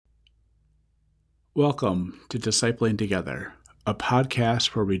Welcome to Discipling Together, a podcast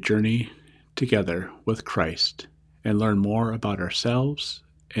where we journey together with Christ and learn more about ourselves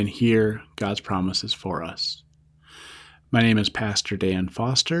and hear God's promises for us. My name is Pastor Dan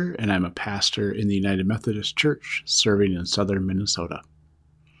Foster, and I'm a pastor in the United Methodist Church serving in southern Minnesota.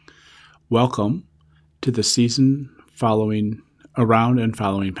 Welcome to the season following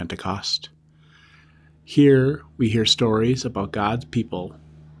Pentecost. Here we hear stories about God's people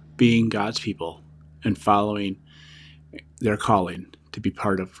being God's people and following their calling to be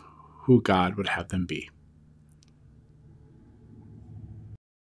part of who God would have them be.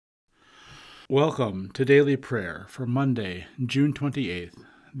 Welcome to Daily Prayer for Monday, June 28th,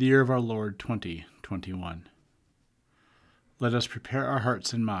 the year of our Lord 2021. Let us prepare our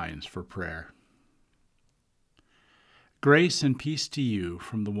hearts and minds for prayer. Grace and peace to you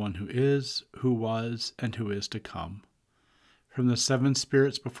from the one who is, who was, and who is to come, from the seven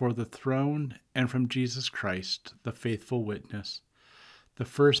spirits before the throne, and from Jesus Christ, the faithful witness, the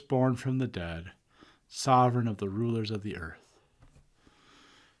firstborn from the dead, sovereign of the rulers of the earth.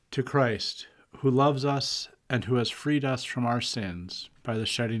 To Christ, who loves us and who has freed us from our sins by the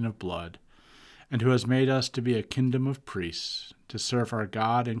shedding of blood, and who has made us to be a kingdom of priests to serve our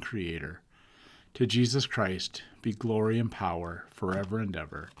God and Creator, to Jesus Christ be glory and power forever and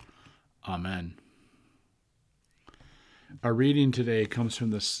ever. Amen. Our reading today comes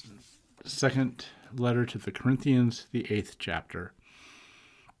from the second letter to the Corinthians, the 8th chapter.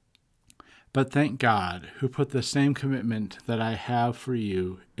 But thank God, who put the same commitment that I have for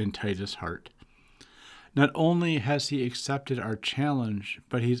you in Titus' heart. Not only has he accepted our challenge,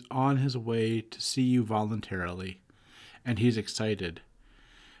 but he's on his way to see you voluntarily, and he's excited.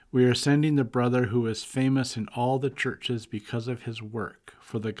 We are sending the brother who is famous in all the churches because of his work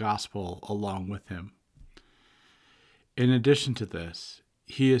for the gospel along with him. In addition to this,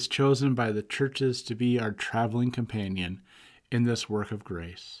 he is chosen by the churches to be our traveling companion in this work of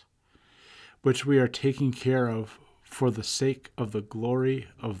grace, which we are taking care of for the sake of the glory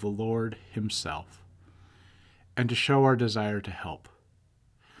of the Lord himself, and to show our desire to help.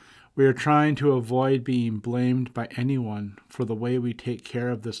 We are trying to avoid being blamed by anyone for the way we take care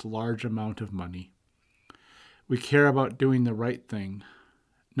of this large amount of money. We care about doing the right thing,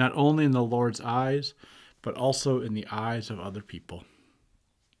 not only in the Lord's eyes, but also in the eyes of other people.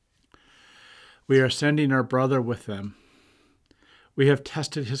 We are sending our brother with them. We have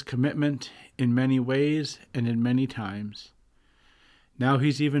tested his commitment in many ways and in many times. Now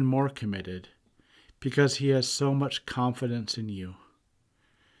he's even more committed because he has so much confidence in you.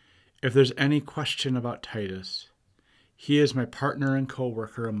 If there's any question about Titus, he is my partner and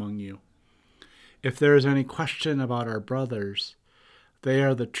co-worker among you. If there is any question about our brothers, they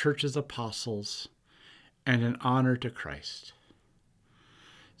are the church's apostles and an honor to Christ.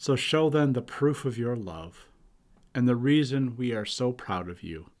 So show them the proof of your love and the reason we are so proud of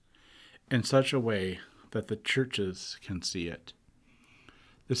you in such a way that the churches can see it.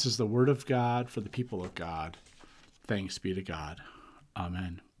 This is the word of God for the people of God. Thanks be to God.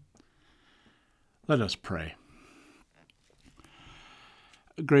 Amen. Let us pray.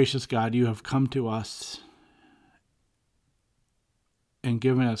 Gracious God, you have come to us and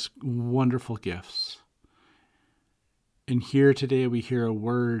given us wonderful gifts. And here today we hear a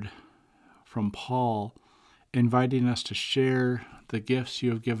word from Paul inviting us to share the gifts you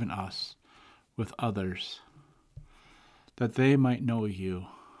have given us with others, that they might know you,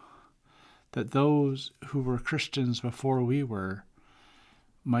 that those who were Christians before we were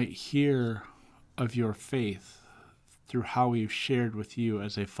might hear of your faith through how we've shared with you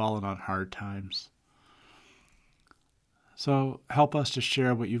as they've fallen on hard times. So help us to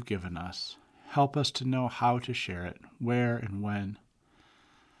share what you've given us. Help us to know how to share it, where and when,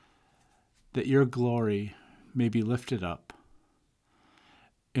 that your glory may be lifted up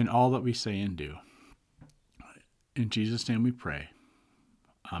in all that we say and do. In Jesus' name we pray.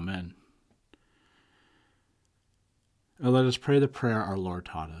 Amen. Now let us pray the prayer our Lord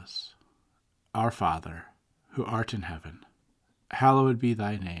taught us. Our Father, who art in heaven, hallowed be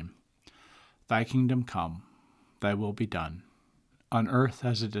thy name. Thy kingdom come, thy will be done, on earth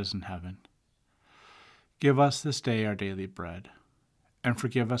as it is in heaven. Give us this day our daily bread, and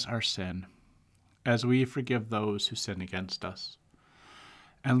forgive us our sin, as we forgive those who sin against us.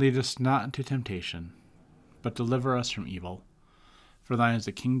 And lead us not into temptation, but deliver us from evil. For thine is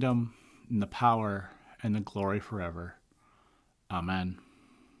the kingdom, and the power, and the glory forever. Amen.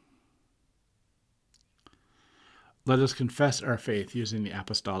 Let us confess our faith using the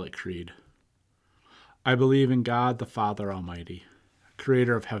Apostolic Creed. I believe in God the Father Almighty,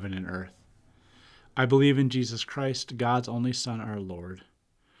 creator of heaven and earth. I believe in Jesus Christ, God's only Son, our Lord,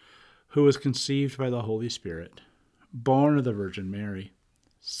 who was conceived by the Holy Spirit, born of the Virgin Mary,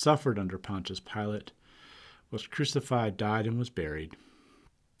 suffered under Pontius Pilate, was crucified, died, and was buried.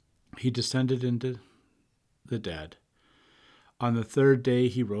 He descended into the dead. On the third day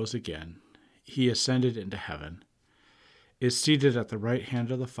he rose again. He ascended into heaven, is seated at the right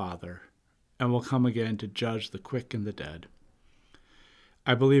hand of the Father, and will come again to judge the quick and the dead.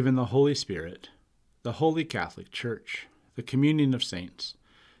 I believe in the Holy Spirit, the Holy Catholic Church, the communion of saints,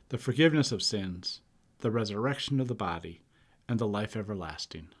 the forgiveness of sins, the resurrection of the body, and the life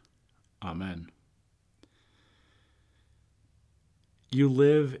everlasting. Amen. You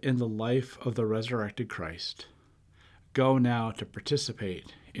live in the life of the resurrected Christ. Go now to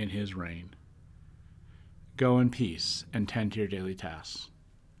participate in his reign. Go in peace and tend to your daily tasks.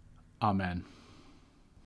 Amen.